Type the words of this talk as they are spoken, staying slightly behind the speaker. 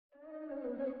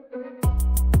I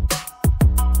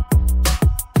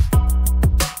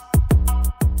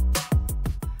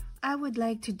would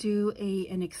like to do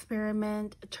an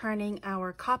experiment turning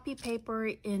our copy paper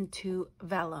into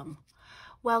vellum.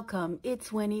 Welcome,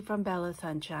 it's Winnie from Bella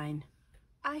Sunshine.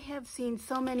 I have seen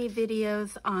so many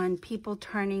videos on people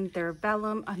turning their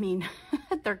vellum,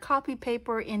 their copy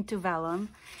paper into vellum.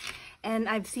 And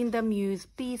I've seen them use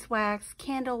beeswax,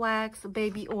 candle wax,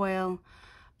 baby oil,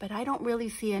 but I don't really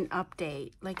see an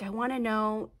update. Like, I want to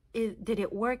know, did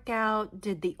it work out?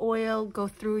 Did the oil go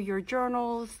through your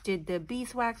journals? Did the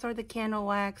beeswax or the candle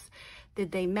wax,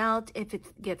 did they melt if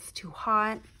it gets too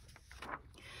hot?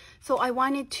 So I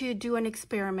wanted to do an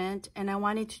experiment, and I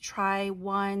wanted to try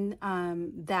one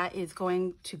that is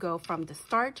going to go from the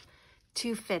start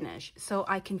to finish. So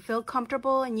I can feel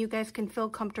comfortable, and you guys can feel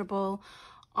comfortable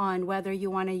on whether you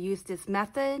want to use this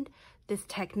method, this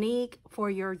technique for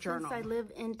your journal. Since I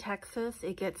live in Texas,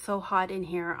 it gets so hot in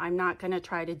here, I'm not going to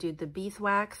try to do the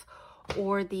beeswax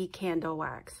or the candle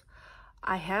wax.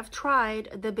 I have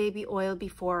tried the baby oil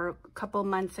before a couple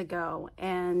months ago,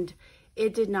 and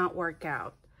it did not work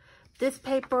out. This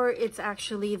paper, it's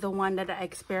actually the one that I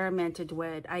experimented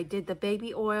with. I did the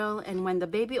baby oil, and when the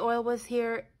baby oil was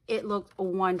here, it looked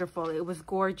wonderful. It was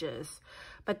gorgeous.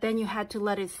 But then you had to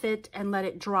let it sit and let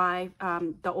it dry,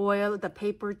 the oil, the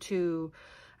paper, to,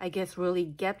 I guess, really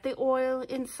get the oil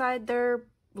inside their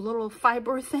little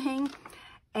fiber thing.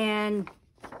 And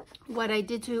what I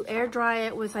did to air dry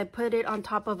it was I put it on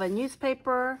top of a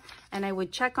newspaper, and I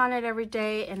would check on it every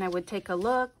day, and I would take a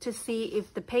look to see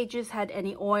if the pages had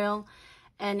any oil,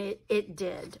 and it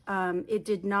did. It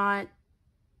did not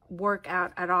work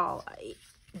out at all.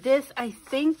 This, I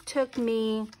think, took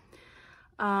me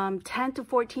 10 to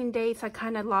 14 days. I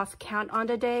kind of lost count on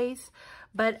the days,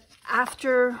 but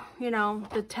after,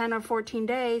 the 10 or 14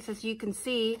 days, as you can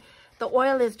see, the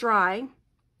oil is dry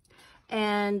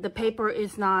and the paper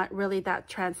is not really that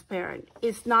transparent.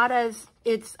 It's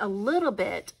a little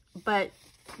bit, but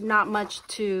not much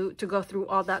to go through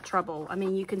all that trouble. I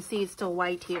mean, you can see it's still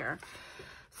white here.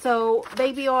 So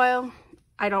baby oil,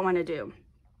 I don't want to do.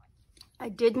 I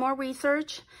did more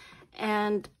research,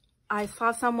 and I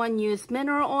saw someone use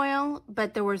mineral oil,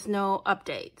 but there was no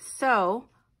update. So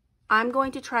I'm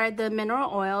going to try the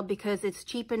mineral oil because it's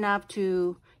cheap enough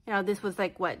to, this was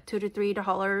like, what, $2 to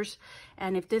 $3.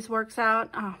 And if this works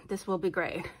out, this will be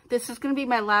great. This is going to be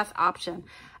my last option.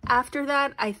 After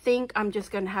that, I think I'm just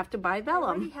going to have to buy vellum.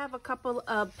 I already have a couple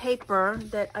of paper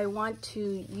that I want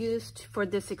to use for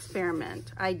this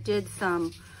experiment. I did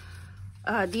some,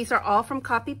 these are all from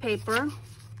copy paper,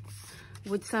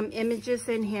 with some images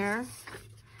in here.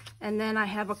 And then I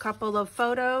have a couple of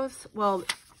photos. Well,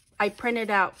 I printed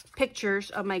out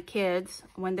pictures of my kids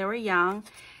when they were young,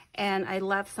 and I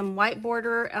left some white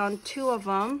border on 2 of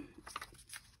them.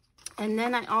 And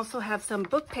then I also have some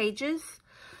book pages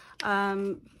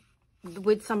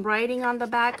with some writing on the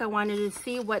back. I wanted to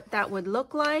see what that would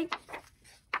look like.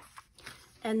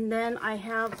 And then I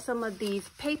have some of these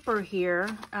paper here.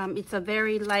 It's a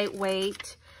very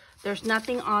lightweight. There's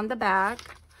nothing on the back,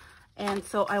 and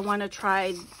so I want to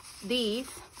try these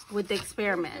with the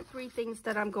experiment. 3 things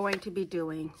that I'm going to be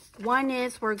doing. One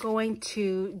is we're going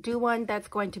to do one that's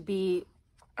going to be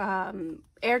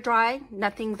air dry.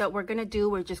 Nothing that we're going to do.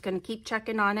 We're just going to keep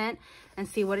checking on it and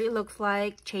see what it looks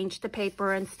like, change the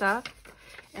paper and stuff.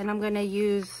 And I'm going to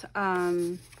use,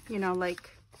 like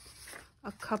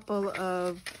a couple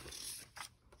of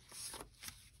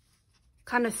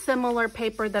kind of similar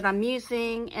paper that I'm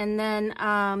using. And then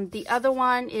the other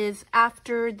one is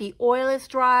after the oil is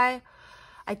dry.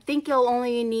 I think it'll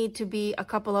only need to be a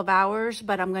couple of hours,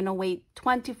 but I'm going to wait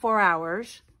 24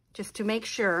 hours just to make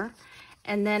sure.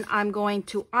 And then I'm going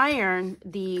to iron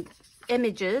the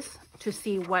images to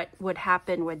see what would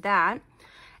happen with that.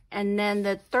 And then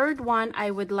the third one,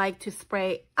 I would like to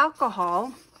spray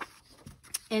alcohol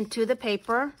into the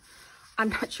paper.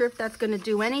 I'm not sure if that's going to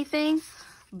do anything,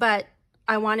 but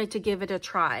I wanted to give it a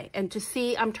try and to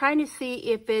see, I'm trying to see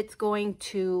if it's going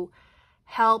to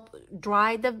help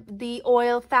dry the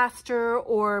oil faster,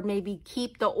 or maybe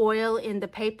keep the oil in the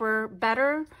paper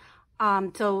better.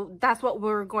 So that's what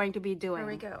we're going to be doing. Here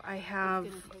we go. I have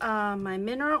my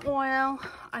mineral oil.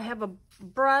 I have a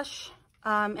brush,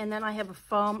 and then I have a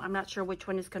foam. I'm not sure which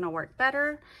one is going to work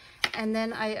better. And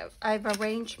then I've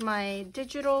arranged my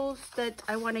digitals that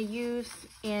I want to use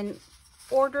in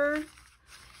order.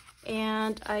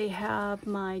 And I have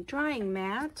my drying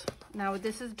mat. Now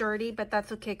this is dirty, but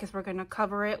that's okay because we're going to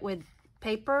cover it with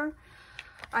paper.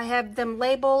 I have them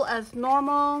labeled as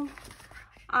normal,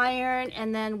 iron,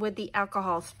 and then with the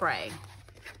alcohol spray.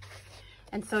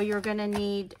 And so you're gonna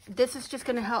need, this is just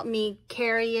gonna help me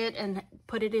carry it and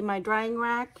put it in my drying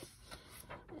rack.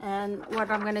 And what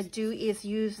I'm gonna do is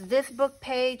use this book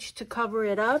page to cover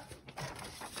it up.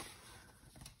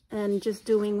 And just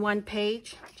doing one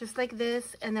page, just like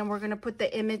this. And then we're gonna put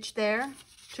the image there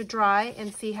to dry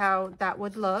and see how that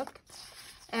would look.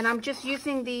 And I'm just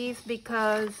using these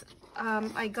because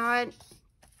I got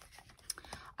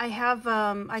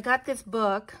this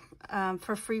book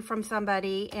for free from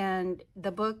somebody, and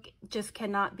the book just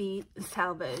cannot be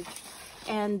salvaged.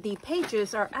 And the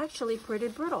pages are actually pretty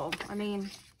brittle. I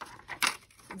mean,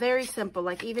 very simple.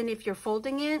 Like even if you're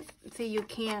folding it, see, you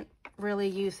can't really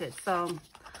use it. So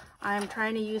I'm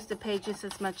trying to use the pages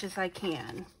as much as I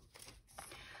can.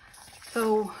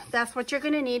 So that's what you're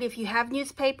gonna need. If you have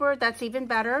newspaper, that's even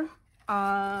better.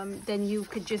 Then you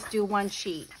could just do one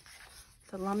sheet.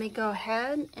 So let me go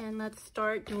ahead and let's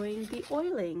start doing the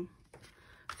oiling.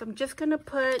 So I'm just gonna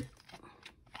put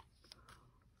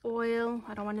oil.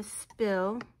 I don't wanna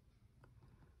spill.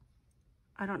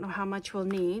 I don't know how much we'll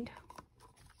need.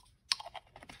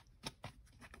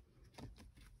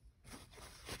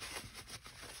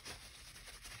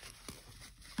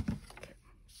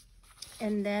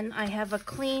 And then I have a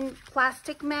clean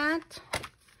plastic mat.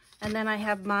 And then I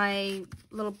have my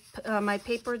little, my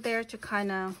paper there to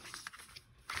kind of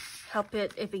help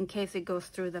it if in case it goes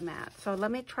through the mat. So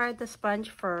let me try the sponge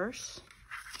first.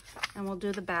 And we'll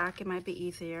do the back, it might be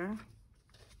easier.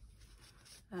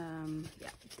 Yeah,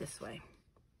 this way.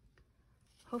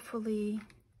 Hopefully.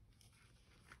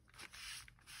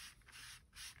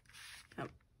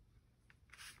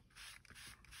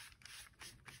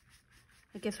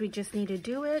 I guess we just need to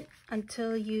do it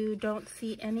until you don't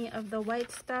see any of the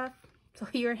white stuff. So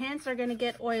your hands are gonna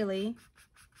get oily.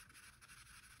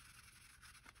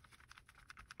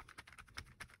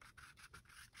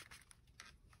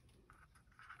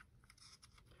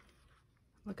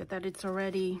 Look at that, it's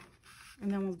already,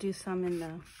 and then we'll do some in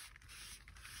the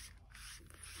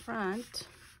front.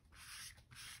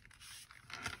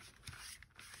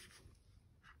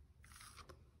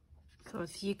 So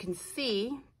as you can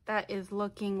see, that is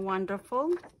looking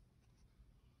wonderful.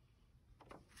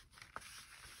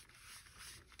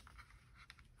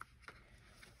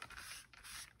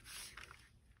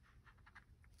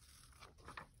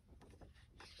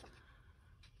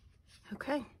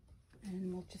 Okay,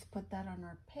 and we'll just put that on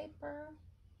our paper.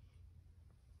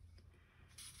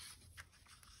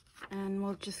 And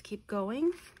we'll just keep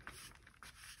going.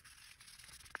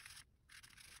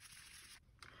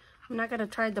 I'm not gonna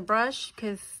try the brush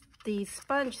because the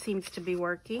sponge seems to be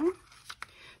working.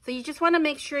 So you just want to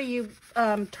make sure you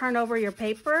turn over your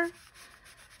paper.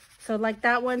 So like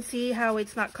that one, see how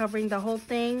it's not covering the whole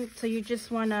thing? So you just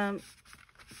want to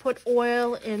put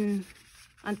oil in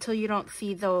until you don't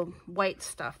see the white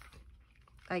stuff,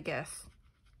 I guess.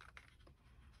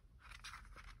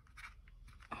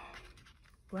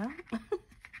 Well, there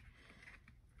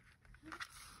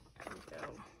we go.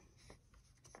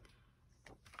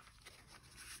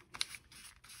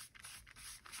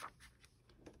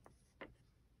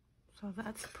 So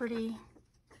that's pretty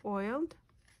oiled.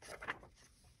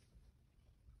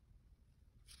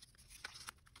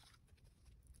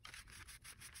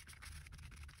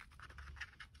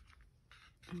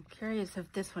 I'm curious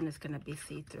if this one is going to be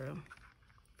see-through.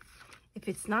 If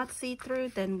it's not see-through,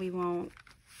 then we won't.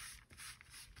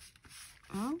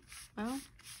 Oh, well,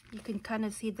 you can kind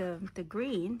of see the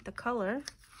green, the color.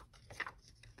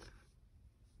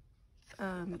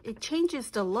 It changes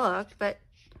the look, but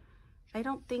I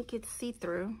don't think it's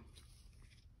see-through.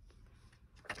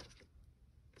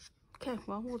 Okay,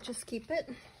 well, we'll just keep it.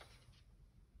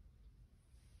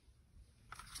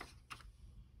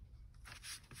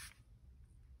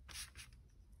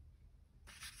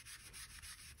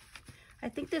 I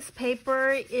think this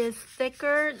paper is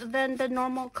thicker than the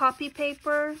normal copy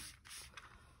paper.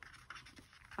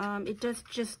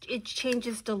 It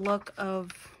changes the look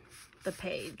of the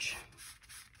page.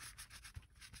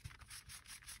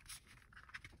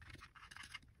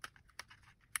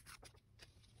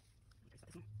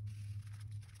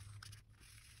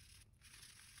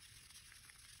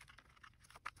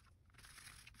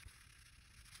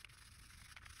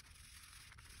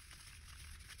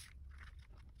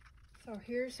 So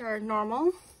here's our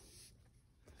normal,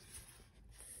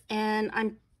 and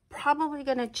I'm probably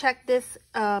going to check this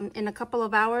in a couple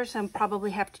of hours and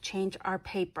probably have to change our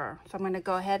paper. So I'm going to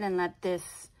go ahead and let this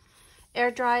air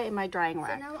dry in my drying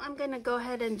rack. So now I'm going to go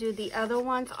ahead and do the other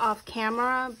ones off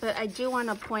camera, but I do want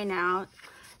to point out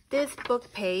this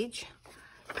book page.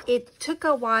 It took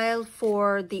a while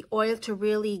for the oil to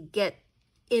really get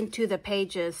into the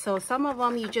pages. So some of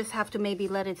them you just have to maybe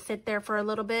let it sit there for a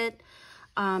little bit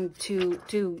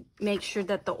to make sure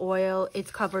that the oil is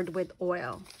covered with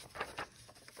oil.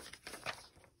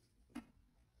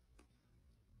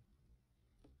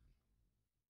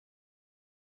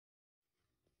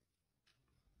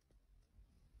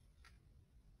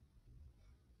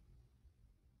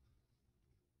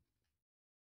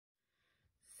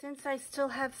 Since I still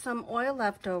have some oil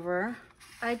left over,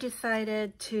 I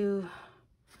decided to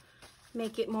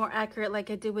make it more accurate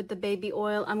like I did with the baby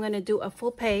oil. I'm going to do a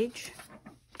full page.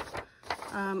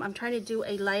 I'm trying to do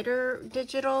a lighter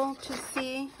digital to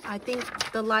see. I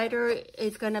think the lighter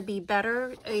is going to be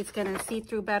better. It's going to see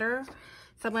through better.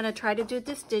 So I'm going to try to do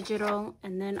this digital.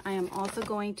 And then I am also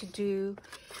going to do,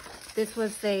 this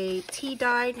was a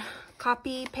tea-dyed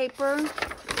copy paper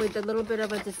with a little bit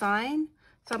of a design.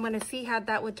 So I'm going to see how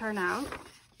that would turn out.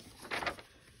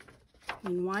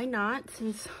 And why not,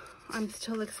 since I'm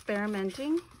still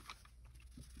experimenting.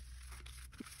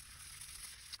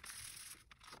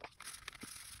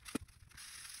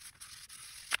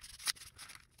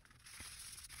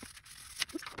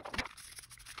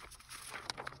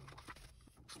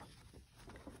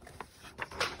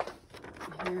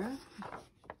 Here.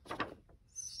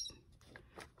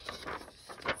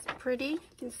 It's pretty, you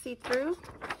can see through.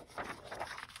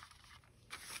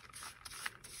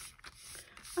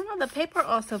 I know the paper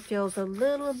also feels a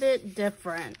little bit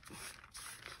different.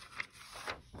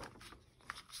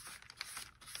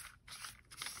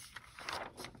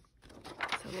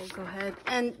 So we'll go ahead.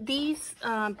 And these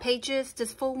pages,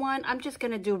 this full one, I'm just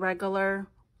going to do regular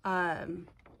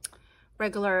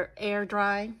air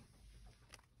dry.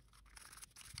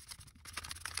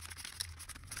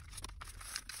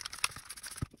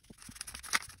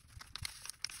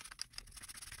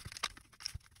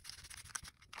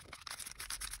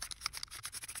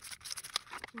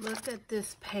 Look at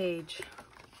this page.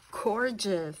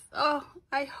 Gorgeous. Oh,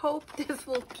 I hope this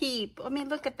will keep. I mean,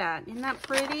 look at that. Isn't that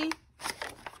pretty?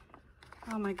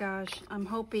 Oh my gosh. I'm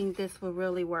hoping this will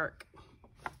really work.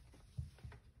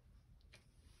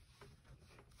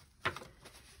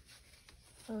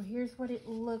 So here's what it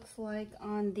looks like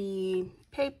on the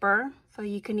paper. So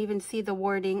you can even see the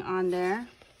wording on there.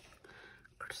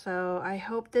 So I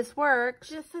hope this works.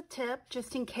 Just a tip,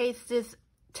 just in case this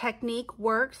technique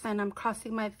works, and I'm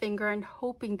crossing my finger and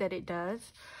hoping that it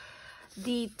does.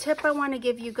 The tip I want to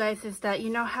give you guys is that, you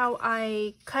know how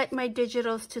I cut my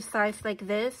digitals to size like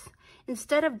this?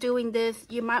 Instead of doing this,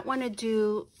 you might want to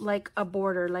do like a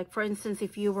border. Like for instance,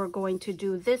 if you were going to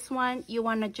do this one, you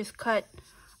want to just cut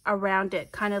around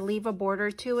it, kind of leave a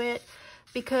border to it,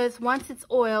 because once it's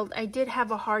oiled, I did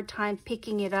have a hard time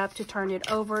picking it up to turn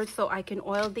it over so I can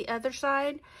oil the other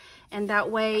side. And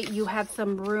that way you have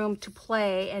some room to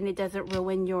play and it doesn't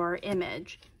ruin your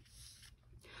image.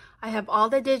 I have all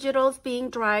the digitals being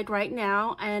dried right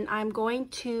now, and I'm going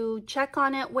to check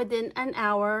on it within an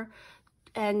hour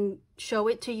and show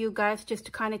it to you guys, just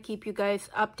to kind of keep you guys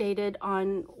updated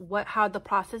on how the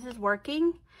process is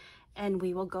working, and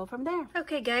we will go from there.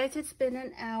 Okay guys, it's been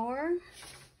an hour,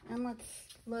 and let's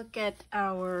look at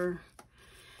our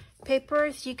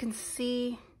papers. You can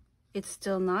see it's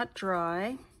still not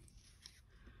dry.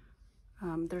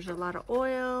 There's a lot of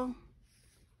oil,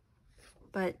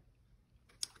 but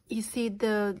you see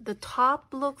the top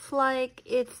looks like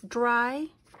it's dry,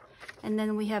 and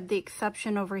then we have the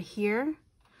exception over here.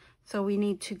 So we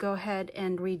need to go ahead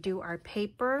and redo our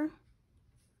paper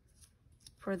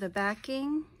for the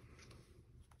backing.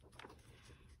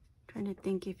 Trying to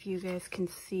think if you guys can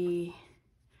see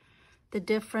the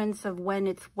difference of when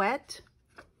it's wet.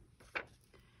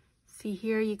 See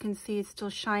here, you can see it's still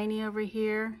shiny over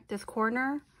here, this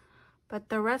corner, but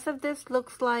the rest of this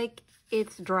looks like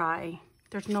it's dry.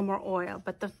 There's no more oil,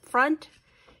 but the front,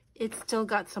 it's still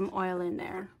got some oil in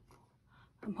there.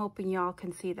 I'm hoping y'all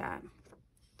can see that.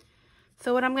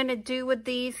 So what I'm gonna do with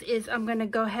these is I'm gonna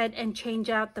go ahead and change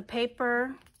out the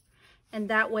paper,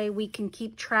 and that way we can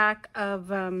keep track of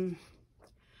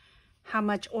how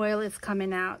much oil is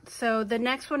coming out. So the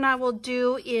next one I will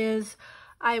do is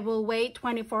I will wait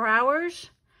 24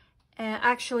 hours.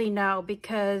 Actually, no,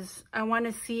 because I want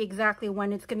to see exactly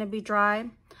when it's going to be dry.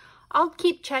 I'll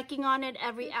keep checking on it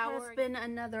every hour. It's been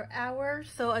another hour,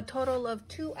 so a total of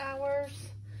 2 hours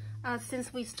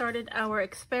since we started our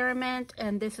experiment,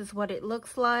 and this is what it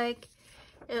looks like.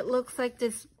 It looks like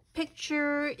this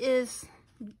picture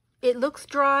it looks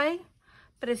dry,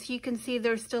 but as you can see,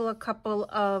 there's still a couple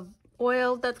of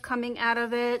oil that's coming out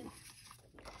of it.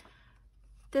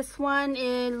 This one,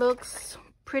 it looks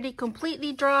pretty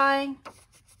completely dry.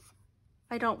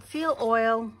 I don't feel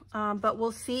oil, but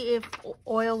we'll see if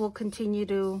oil will continue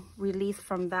to release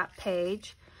from that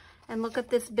page. And look at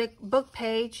this big book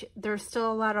page. There's still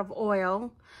a lot of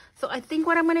oil. So I think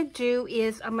what I'm going to do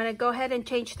is I'm going to go ahead and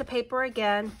change the paper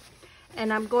again.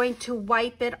 And I'm going to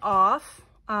wipe it off,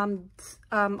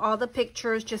 all the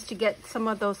pictures, just to get some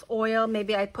of those oil.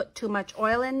 Maybe I put too much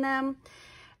oil in them.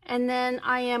 And then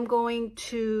I am going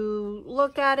to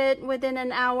look at it within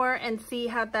an hour and see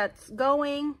how that's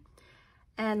going.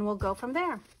 And we'll go from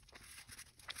there.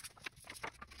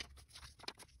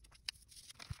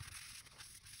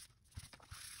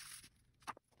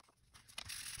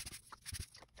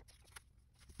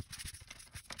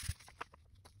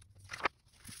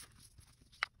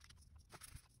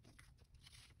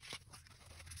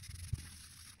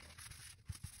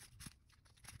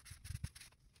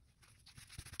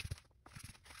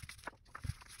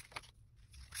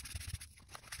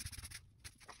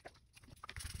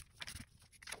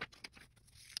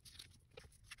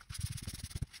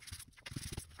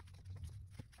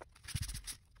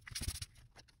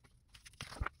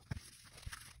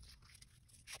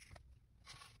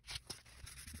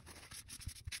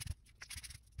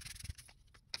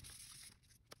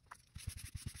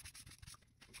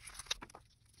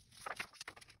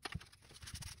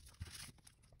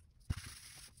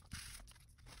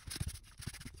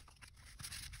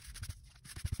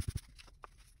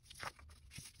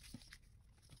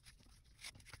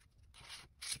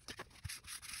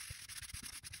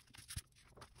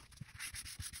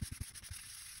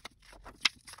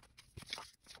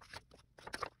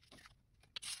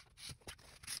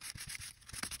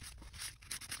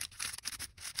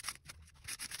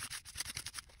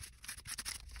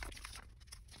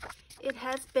 It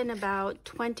has been about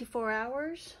 24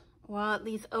 hours, well, at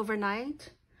least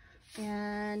overnight.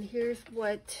 And here's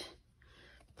what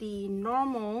the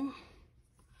normal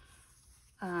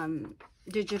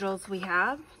digitals we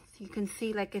have. So you can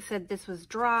see, like I said, this was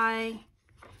dry.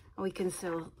 We can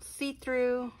still see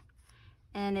through,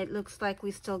 and it looks like we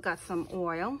still got some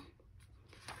oil.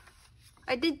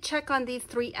 I did check on these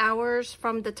 3 hours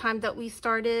from the time that we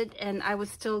started, and I was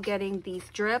still getting these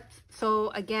drips. So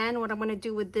again, what I'm going to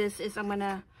do with this is I'm going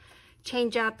to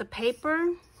change out the paper,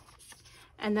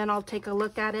 and then I'll take a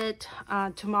look at it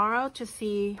tomorrow to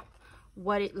see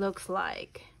what it looks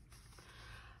like.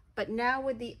 But now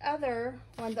with the other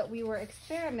one that we were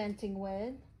experimenting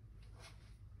with,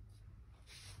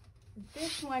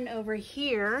 this one over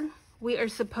here, we are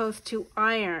supposed to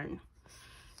iron.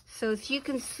 So as you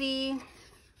can see,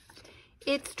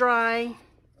 it's dry.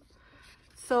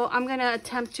 So I'm gonna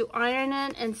attempt to iron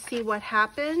it and see what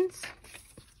happens.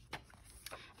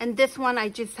 And this one, I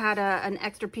just had an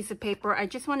extra piece of paper. I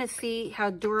just wanna see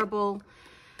how durable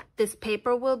this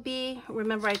paper will be.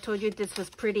 Remember, I told you this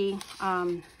was pretty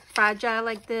fragile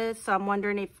like this. So I'm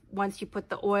wondering if once you put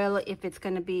the oil, if it's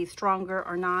gonna be stronger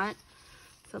or not.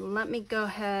 So let me go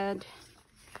ahead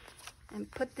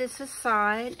and put this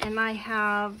aside. And I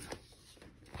have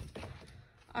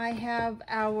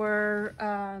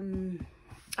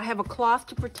a cloth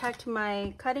to protect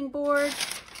my cutting board.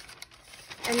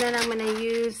 And then I'm gonna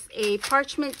use a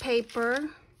parchment paper.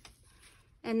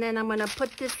 And then I'm gonna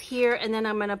put this here, and then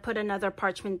I'm gonna put another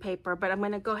parchment paper. But I'm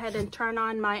gonna go ahead and turn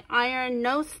on my iron,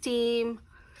 no steam.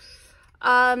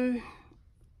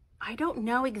 I don't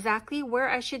know exactly where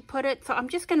I should put it. So I'm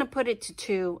just gonna put it to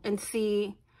 2 and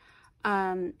see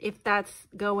if that's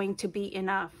going to be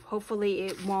enough. Hopefully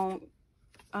it won't,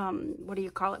 what do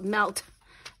you call it, melt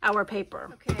our paper.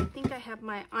 Okay, I think I have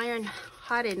my iron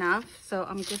hot enough, so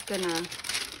I'm just gonna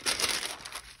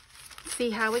see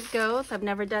how it goes. I've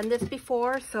never done this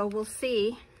before, so we'll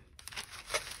see.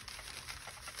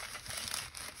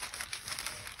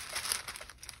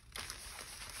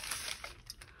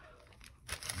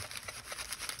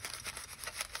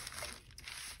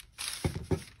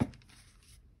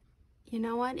 You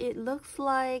know what? It looks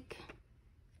like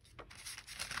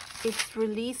it's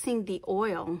releasing the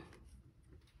oil.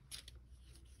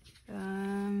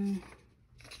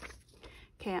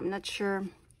 Okay, I'm not sure.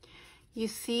 You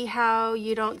see how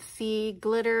you don't see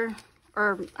glitter?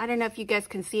 Or I don't know if you guys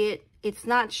can see it. It's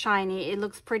not shiny. It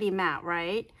looks pretty matte,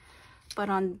 right? But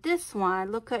on this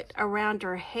one, look at around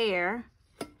her hair.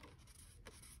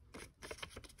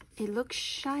 It looks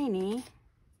shiny.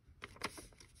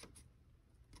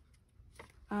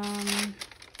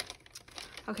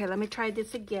 Okay, let me try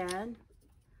this again.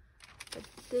 But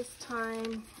this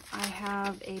time I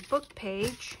have a book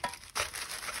page.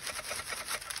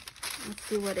 Let's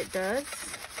see what it does.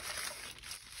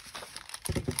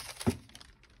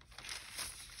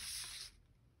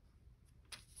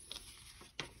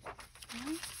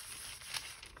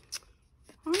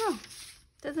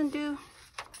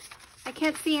 I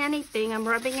can't see anything. I'm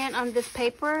rubbing it on this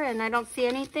paper and I don't see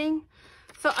anything.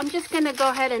 So I'm just gonna go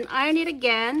ahead and iron it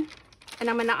again, and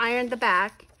I'm gonna iron the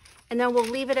back, and then we'll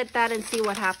leave it at that and see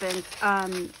what happens.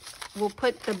 We'll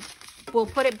put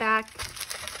it back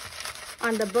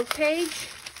on the book page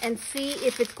and see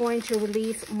if it's going to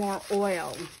release more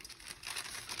oil.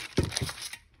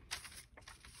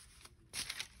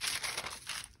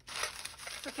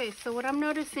 Okay, so what I'm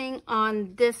noticing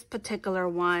on this particular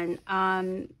one,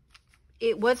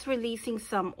 it was releasing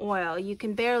some oil. You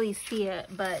can barely see it,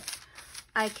 but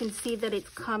I can see that it's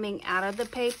coming out of the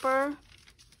paper,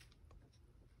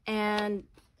 and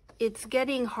it's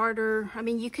getting harder. I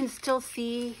mean, you can still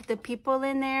see the people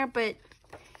in there, but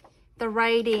the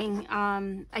writing,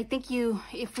 I think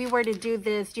if we were to do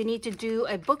this, you need to do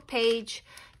a book page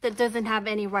that doesn't have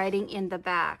any writing in the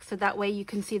back, so that way you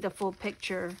can see the full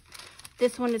picture.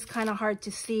 This one is kind of hard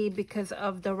to see because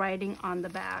of the writing on the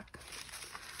back.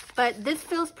 But this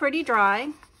feels pretty dry.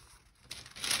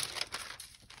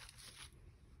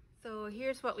 So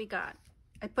here's what we got.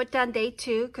 I put down day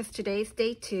 2 because today's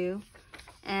day 2,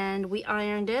 and we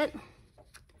ironed it.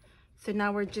 So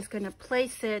now we're just going to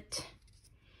place it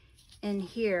in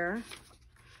here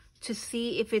to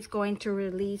see if it's going to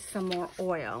release some more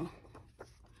oil.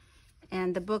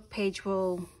 And the book page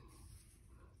will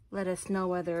let us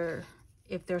know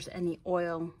if there's any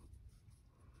oil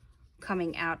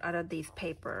coming out of these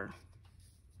paper.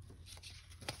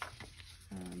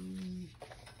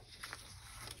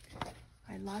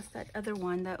 I lost that other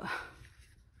one that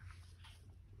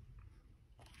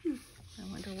I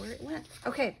wonder where it went.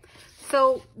 Okay,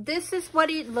 so this is what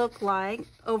it looked like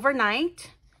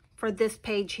overnight for this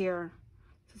page here.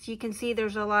 As you can see,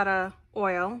 there's a lot of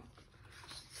oil.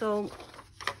 So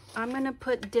I'm gonna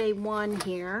put day 1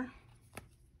 here.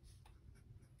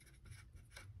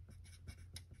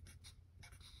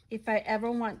 If I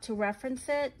ever want to reference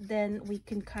it, then we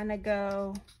can kind of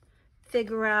go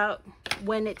figure out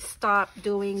when it stopped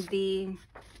doing the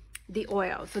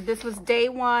oil. So this was day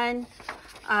 1.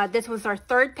 This was our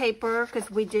 3rd paper because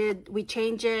we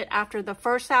changed it after the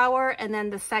 1st hour and then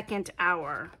the 2nd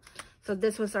hour. So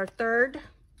this was our 3rd.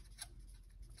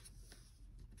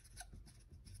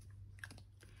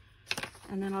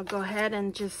 And then I'll go ahead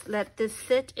and just let this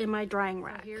sit in my drying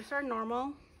rack. Here's our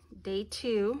normal day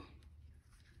 2.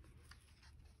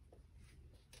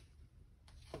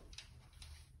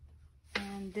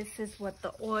 This is what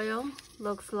the oil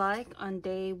looks like on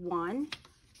day 1,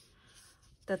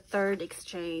 the 3rd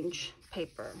exchange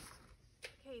paper.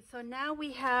 Okay, so now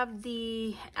we have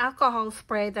the alcohol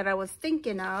spray that I was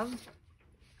thinking of.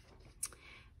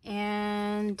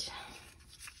 And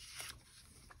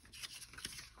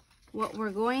what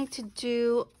we're going to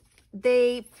do,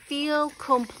 they feel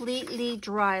completely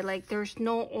dry, like there's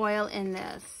no oil in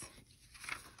this.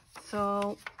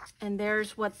 So, and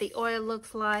there's what the oil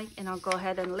looks like, and I'll go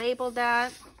ahead and label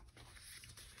that.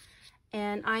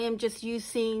 And I am just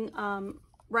using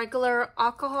regular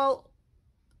alcohol.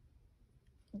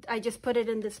 I just put it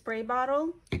in the spray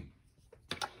bottle.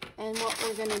 And what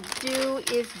we're gonna do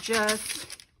is just,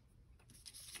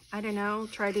 I don't know,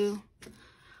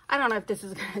 I don't know if this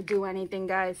is gonna do anything,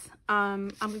 guys.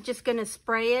 I'm just gonna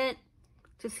spray it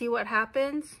to see what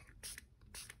happens.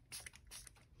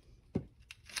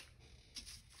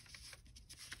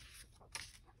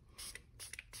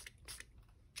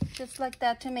 Just like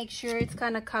that to make sure it's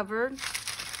kind of covered.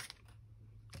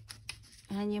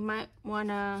 And you might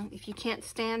wanna, if you can't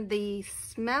stand the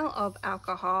smell of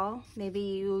alcohol, maybe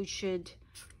you should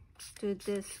do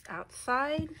this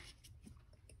outside.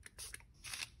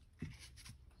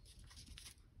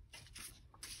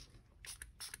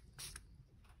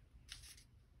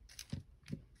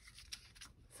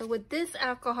 So with this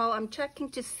alcohol, I'm checking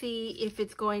to see if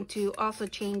it's going to also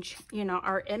change, you know,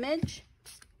 our image.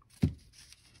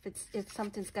 If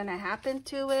something's gonna happen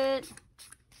to it.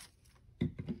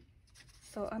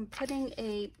 So I'm putting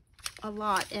a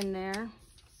lot in there.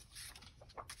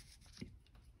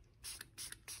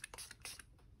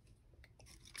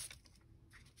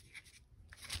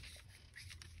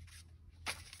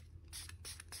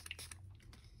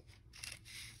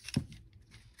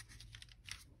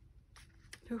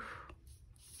 Oof,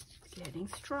 it's getting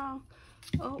strong.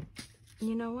 Oh,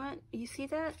 you know what? You see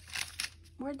that?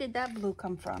 Where did that blue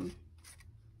come from?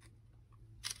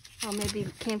 Oh, maybe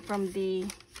it came from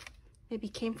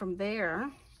there.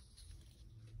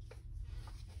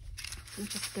 I'm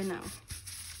just gonna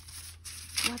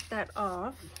wipe that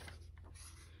off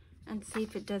and see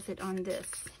if it does it on this.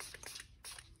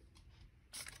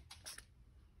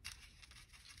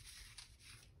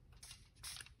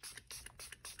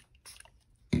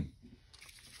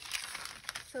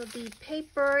 So the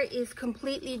paper is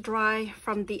completely dry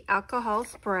from the alcohol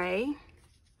spray.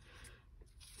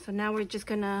 So now we're just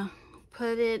gonna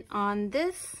put it on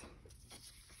this.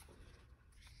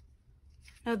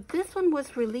 Now this one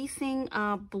was releasing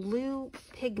blue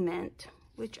pigment,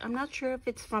 which I'm not sure if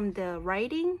it's from the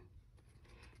writing.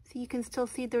 So you can still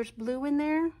see there's blue in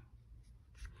there.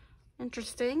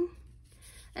 Interesting.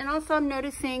 And also I'm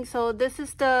noticing, so this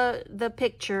is the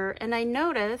picture, and I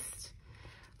noticed,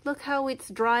 look how it's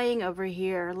drying over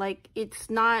here. Like it's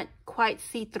not quite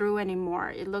see-through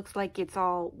anymore. It looks like it's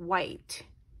all white.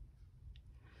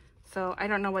 So I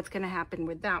don't know what's gonna happen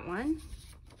with that one.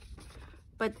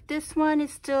 But this one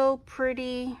is still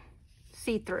pretty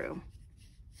see-through.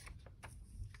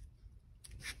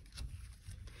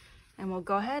 And we'll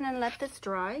go ahead and let this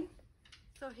dry.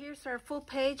 So here's our full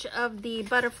page of the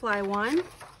butterfly one.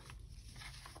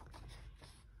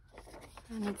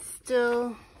 And it's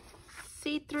still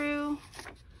see-through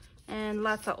and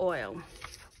lots of oil.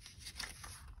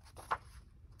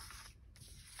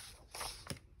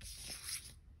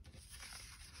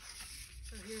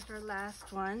 So here's our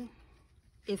last one.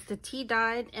 It's the tea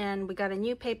dyed, and we got a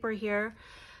new paper here.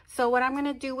 So what I'm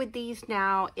gonna do with these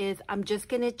now is I'm just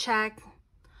gonna check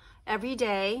every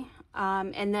day.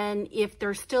 And then if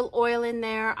there's still oil in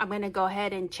there, I'm gonna go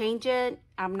ahead and change it.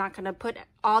 I'm not gonna put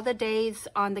all the days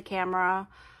on the camera.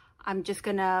 I'm just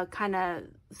gonna kind of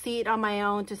see it on my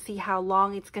own to see how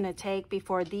long it's gonna take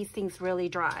before these things really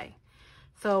dry.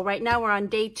 So right now we're on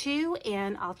day 2,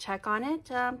 and I'll check on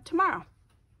it tomorrow.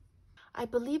 I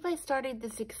believe I started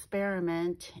this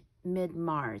experiment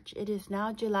mid-March. It is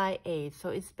now July 8th, so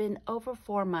it's been over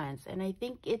 4 months, and I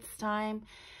think it's time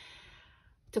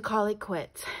to call it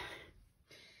quits.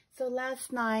 So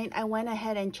last night I went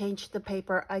ahead and changed the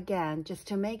paper again just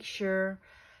to make sure.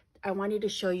 I wanted to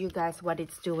show you guys what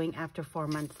it's doing after 4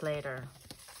 months later.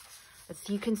 As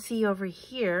you can see over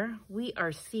here, we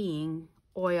are seeing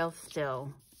oil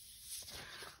still.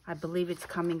 I believe it's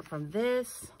coming from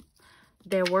this.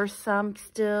 There were some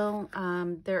still.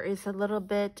 There is a little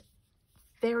bit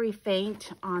very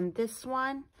faint on this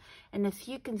one. And as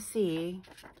you can see,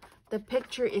 the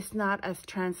picture is not as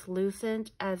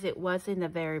translucent as it was in the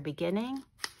very beginning.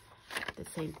 The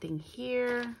same thing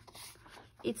here.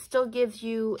 It still gives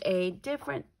you a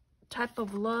different type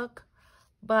of look,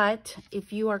 but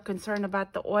if you are concerned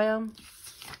about the oil,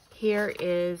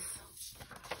 here's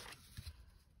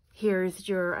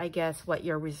your, I guess, what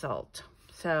your result.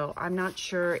 So I'm not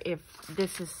sure if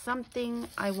this is something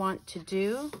I want to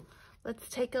do. Let's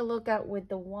take a look at with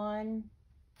the one.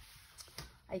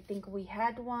 I think we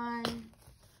had one.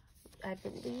 I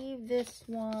believe this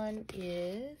one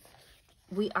is,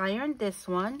 we ironed this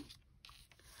one.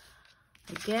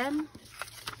 Again,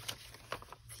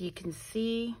 so you can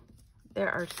see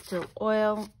there are still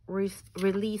oil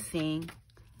releasing.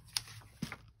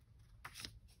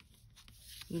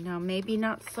 You know, maybe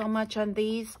not so much on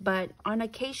these, but on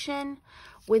occasion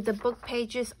with the book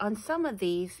pages on some of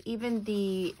these, even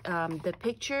the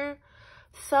picture,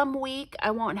 some week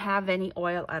I won't have any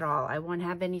oil at all. I won't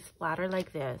have any splatter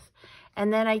like this.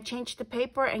 And then I change the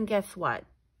paper, and guess what?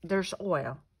 There's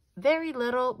oil. Very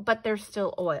little, but there's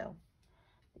still oil.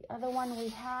 The other one we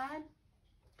had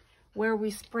where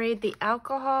we sprayed the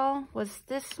alcohol was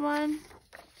this one.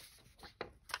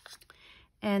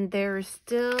 And there's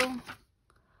still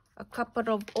a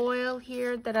couple of oil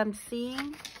here that I'm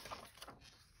seeing.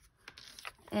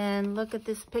 And look at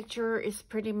this picture, is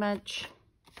pretty much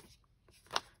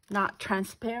not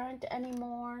transparent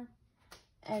anymore.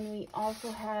 And we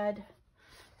also had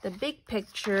the big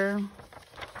picture,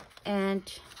 and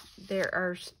there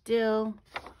are still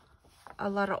a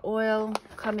lot of oil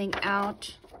coming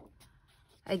out.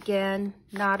 Again,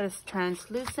 not as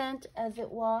translucent as it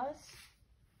was.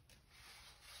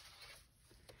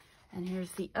 And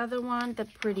here's the other one, the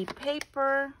pretty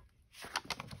paper.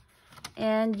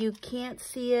 And you can't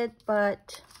see it,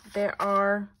 but there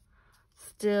are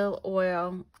still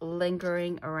oil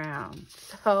lingering around.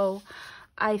 So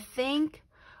I think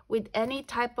with any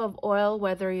type of oil,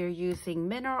 whether you're using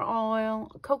mineral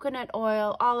oil, coconut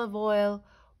oil, olive oil,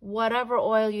 whatever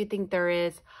oil you think there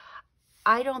is,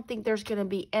 I don't think there's going to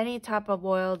be any type of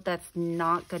oil that's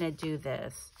not going to do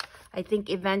this. I think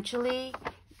eventually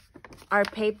our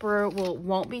paper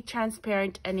won't be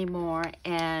transparent anymore,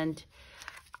 and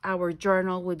our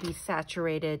journal would be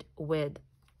saturated with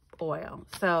oil.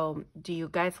 So do you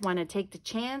guys want to take the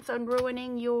chance on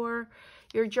ruining your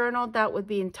journal? That would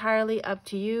be entirely up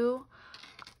to you.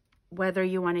 Whether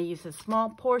you want to use a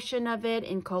small portion of it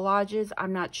in collages,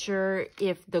 I'm not sure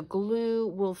if the glue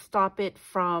will stop it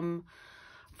from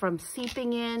from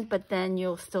seeping in, but then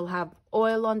you'll still have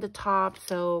oil on the top.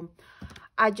 So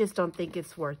I just don't think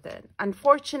it's worth it.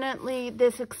 Unfortunately,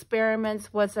 this experiment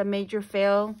was a major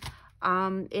fail.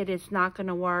 It is not going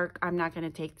to work. I'm not going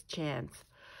to take the chance.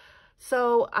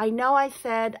 So I know I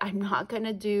said I'm not going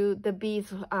to do the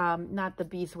not the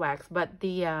beeswax, but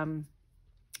the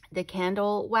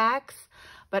candle wax.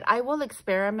 But I will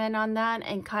experiment on that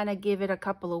and kind of give it a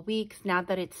couple of weeks. Now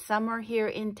that it's summer here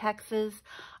in Texas,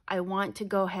 I want to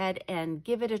go ahead and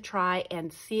give it a try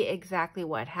and see exactly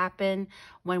what happened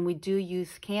when we do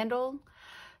use candle.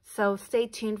 So stay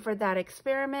tuned for that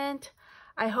experiment.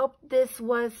 I hope this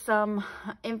was some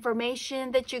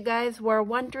information that you guys were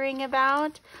wondering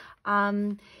about.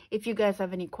 If you guys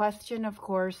have any question, of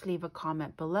course, leave a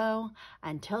comment below.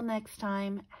 Until next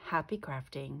time, happy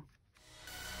crafting.